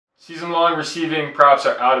Season-long receiving props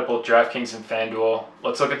are out at both DraftKings and FanDuel.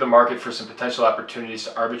 Let's look at the market for some potential opportunities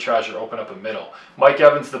to arbitrage or open up a middle. Mike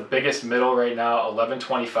Evans, the biggest middle right now,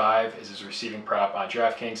 11.25 is his receiving prop on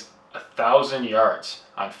DraftKings, 1,000 yards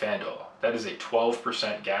on FanDuel. That is a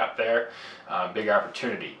 12% gap there. Big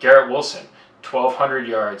opportunity. Garrett Wilson, 1,200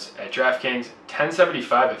 yards at DraftKings,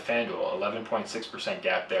 10.75 at FanDuel, 11.6%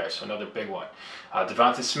 gap there, so another big one.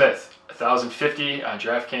 Devonta Smith, 1,050 on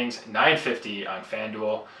DraftKings, 9.50 on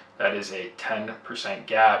FanDuel. That is a 10%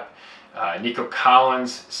 gap. Nico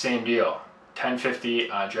Collins, same deal,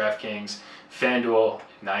 10.50 on DraftKings, FanDuel,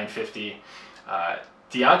 9.50.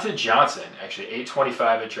 Deontay Johnson, actually 8.25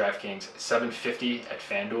 at DraftKings, 7.50 at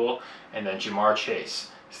FanDuel, and then Jamar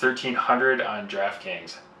Chase, 1,300 on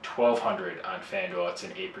DraftKings, 1,200 on FanDuel. It's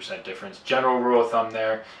an 8% difference. General rule of thumb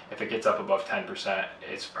there, if it gets up above 10%,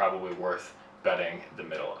 it's probably worth betting the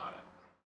middle on.